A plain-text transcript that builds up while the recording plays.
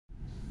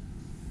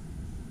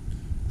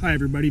Hi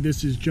everybody,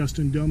 this is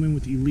Justin Dillman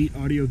with Elite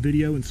Audio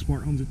Video in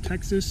Smart Homes of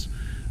Texas.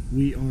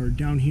 We are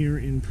down here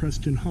in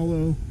Preston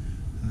Hollow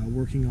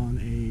working on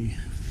a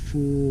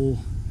full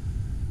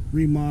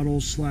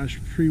remodel slash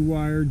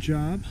pre-wire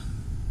job.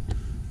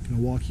 I'm going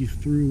to walk you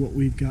through what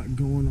we've got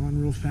going on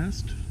real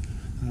fast.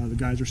 The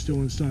guys are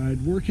still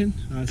inside working.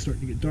 It's starting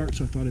to get dark,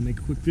 so I thought I'd make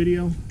a quick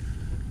video.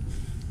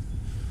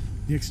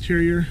 The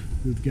exterior,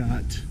 we've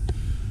got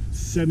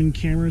 7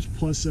 cameras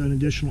plus an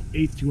additional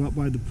 8th to go out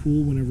by the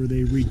pool whenever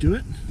they redo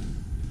it.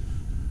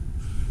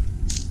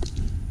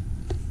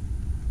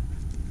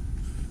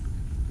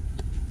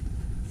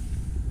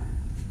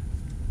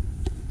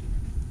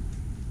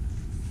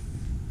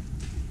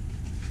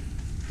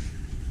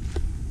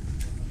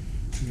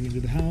 Coming into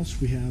the house,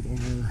 we have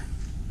our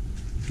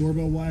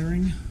doorbell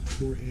wiring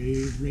for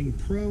a Ring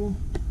Pro.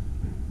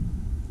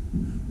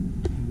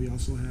 And we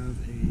also have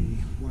a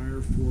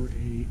wire for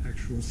a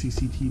actual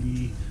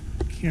CCTV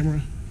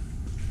camera.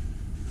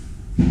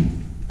 Got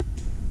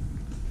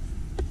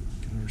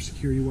our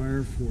security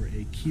wire for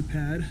a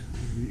keypad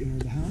when we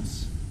enter the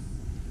house.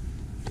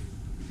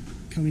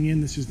 Coming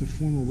in, this is the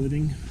formal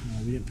living.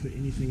 We didn't put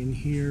anything in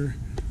here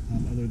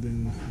other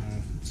than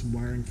some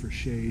wiring for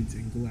shades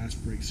and glass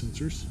break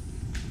sensors.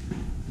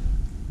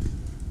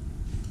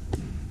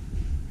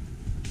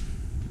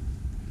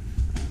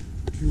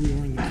 Here we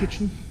are in the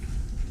kitchen.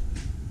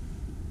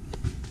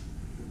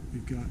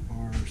 We've got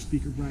our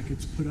speaker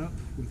brackets put up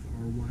with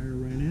our wire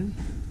ran in.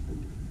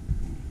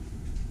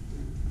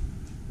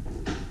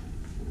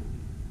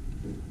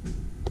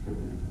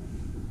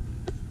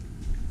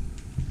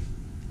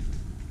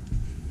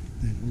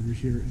 Then over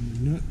here in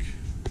the nook,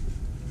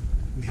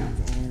 we have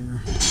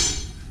our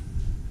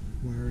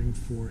wiring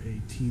for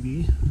a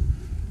TV.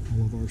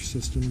 All of our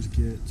systems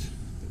get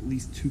at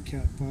least 2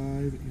 Cat 5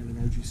 and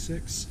an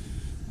RG6.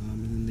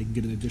 And then they can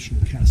get an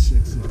additional Cat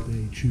 6 if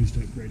they choose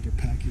to upgrade their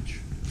package.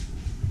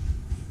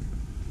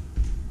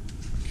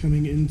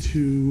 Coming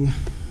into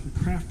the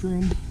craft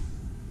room,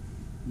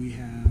 we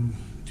have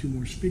 2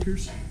 more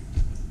speakers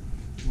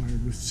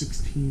wired with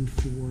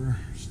 16/4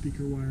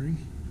 speaker wiring.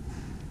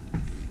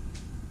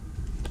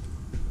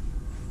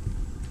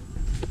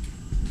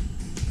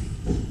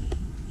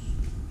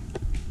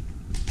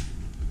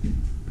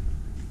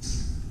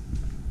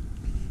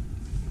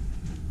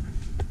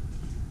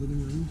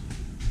 Living room,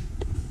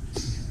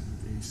 we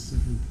have a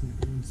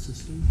 7.1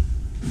 system.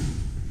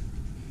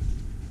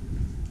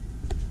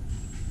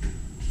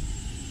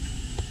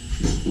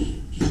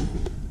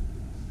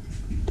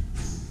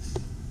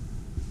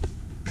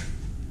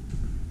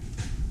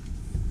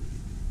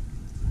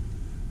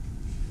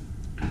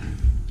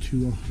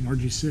 An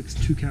RG6,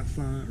 2 Cat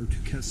 5 or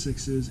 2 Cat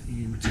 6s,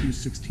 and 2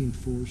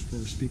 16/4s for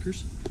our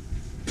speakers.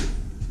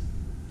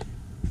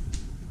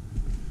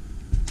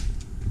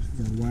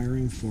 Our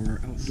wiring for our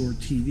outdoor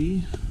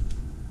TV.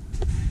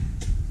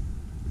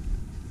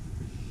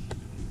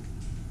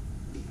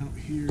 Out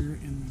here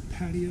in the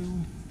patio,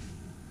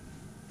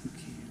 you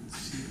can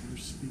see our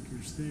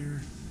speakers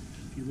there.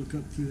 If you look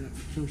up through that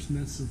first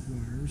mess of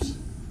wires,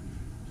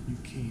 you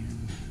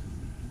can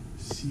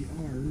see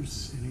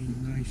ours in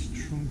a nice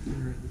trunk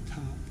there at the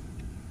top,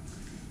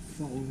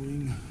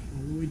 following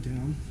all the way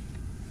down.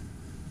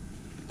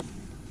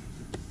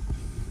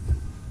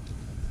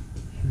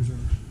 Here's our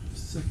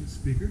second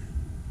speaker.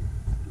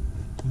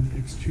 On the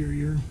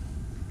exterior,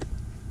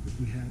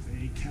 we have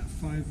a Cat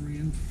 5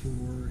 ran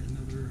for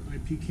another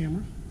IP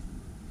camera.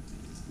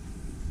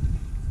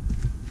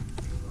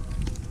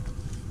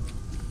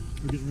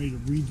 We're getting ready to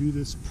redo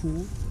this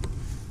pool.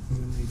 And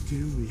when they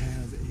do, we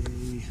have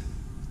a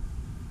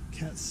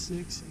Cat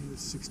 6 and a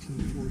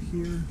 16/4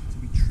 here to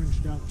be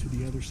trenched out to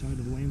the other side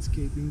of the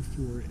landscaping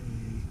for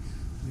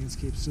a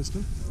landscape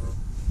system.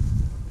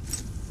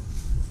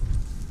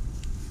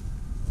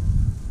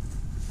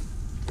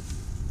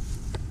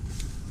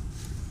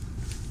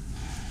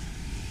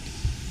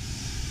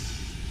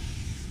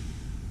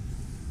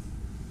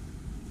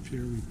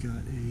 Here we've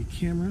got a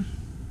camera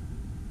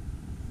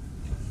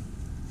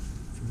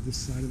for this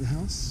side of the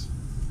house.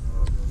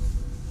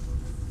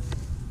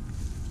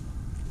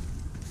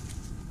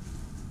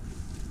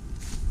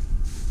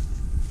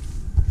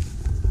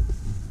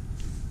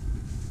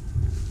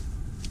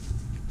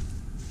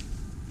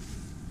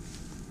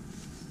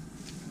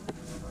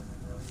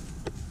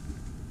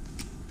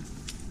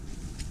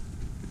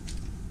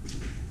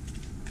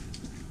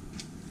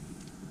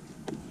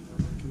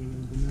 Coming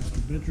into the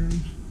master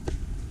bedroom.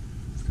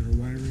 Got our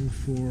wiring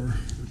for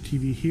our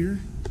TV here.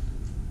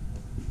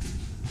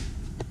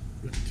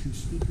 Got 2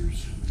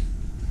 speakers.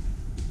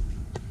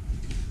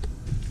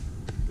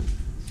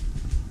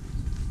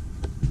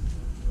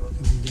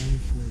 Coming down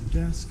for a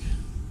desk.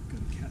 Got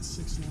a Cat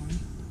 6 line.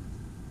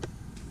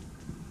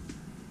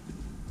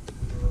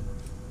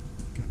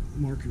 Got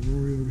Mark and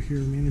Rory over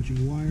here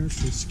managing wires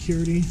for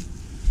security.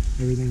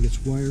 Everything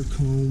gets wire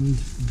combed,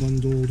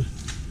 bundled,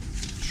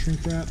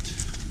 shrink wrapped.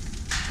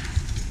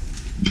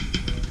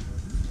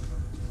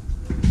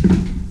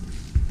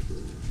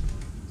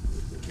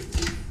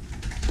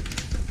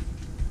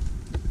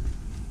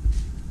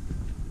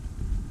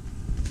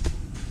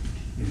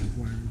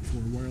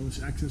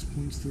 wireless access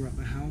points throughout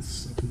the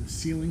house, up in the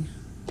ceiling.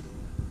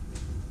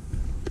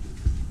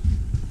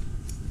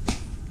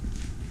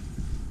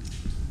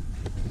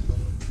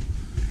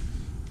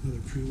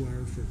 Another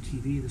pre-wire for a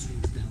TV. This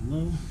one's down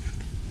low.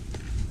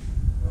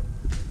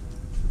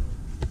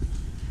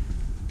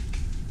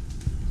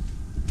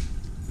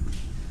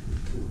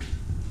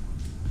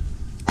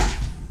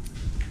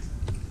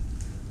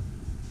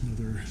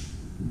 Another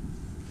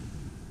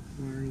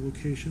wiring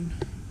location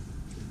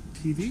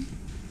for TV.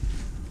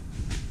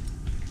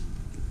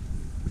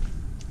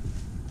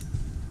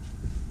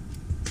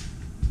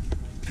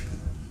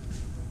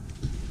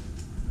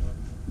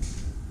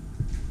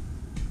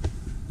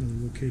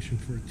 Another location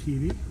for a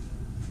TV.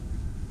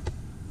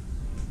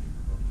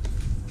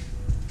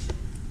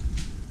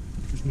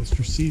 There's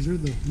Mr. Caesar,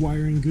 the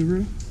wiring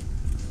guru.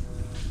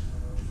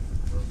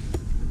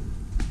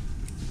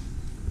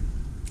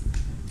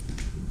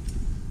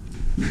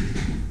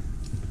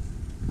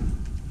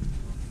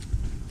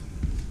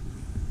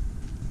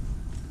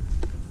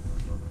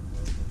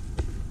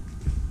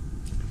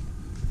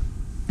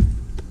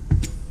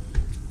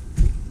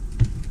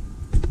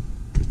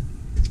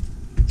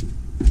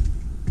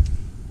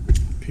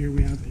 Here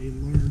we have a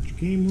large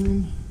game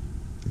room.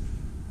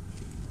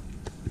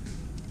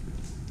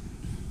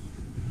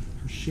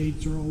 Our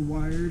shades are all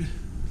wired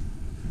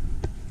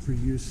for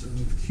use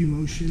of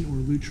Q-Motion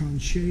or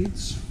Lutron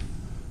shades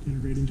to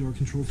integrate into our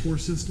Control 4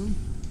 system.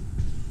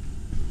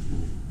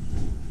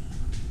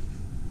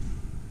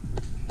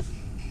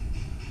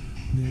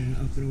 And then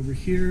up and over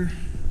here,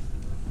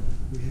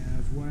 we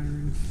have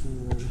wiring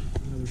for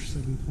another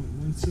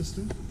 7.1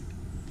 system.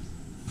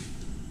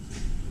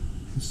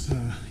 This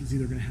is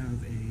either going to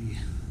have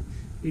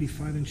a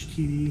 85-inch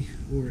TV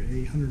or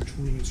a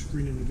 120-inch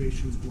Screen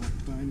Innovations Black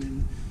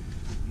Diamond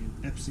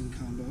and Epson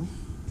combo.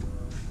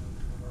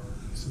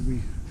 So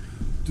we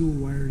dual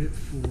wired it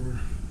for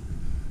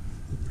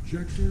the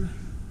projector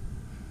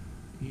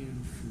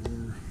and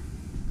for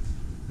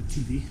the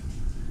TV.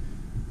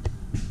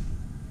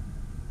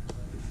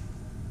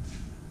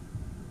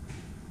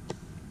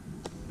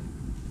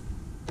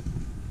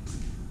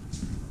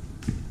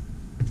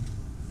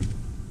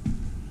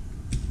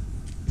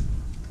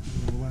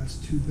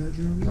 Two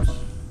bedrooms,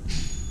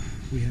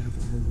 we have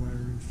our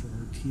wiring for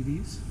our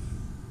TVs.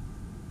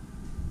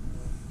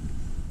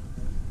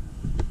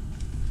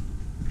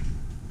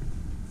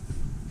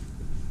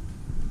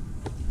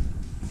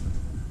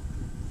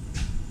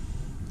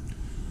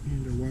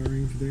 And our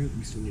wiring for there that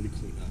we still need to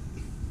clean up.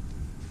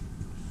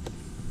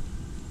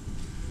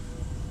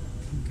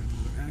 We've got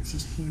another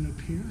access point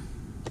up here.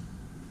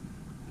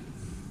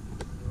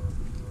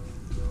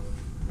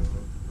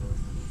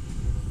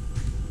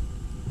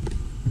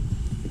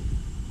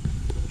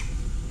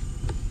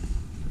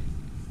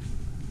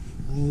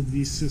 All of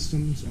these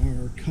systems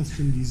are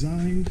custom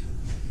designed.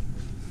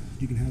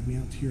 You can have me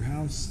out to your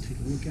house, take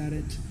a look at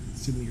it,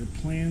 send me your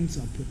plans.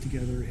 I'll put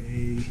together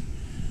a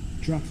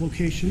drop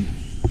location,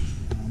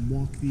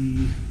 walk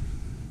the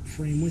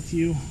frame with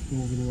you, go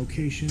over the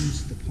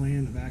locations, the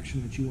plan of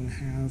action that you want to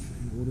have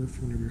in order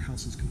for whenever your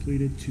house is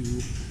completed to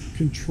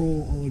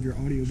control all of your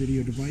audio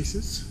video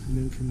devices. And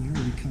then from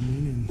there we come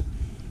in and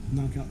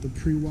knock out the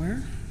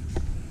pre-wire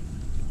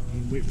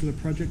and wait for the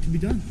project to be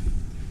done.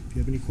 If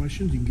you have any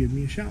questions, you can give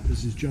me a shout.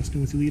 This is Justin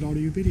with Elite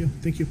Audio Video.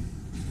 Thank you.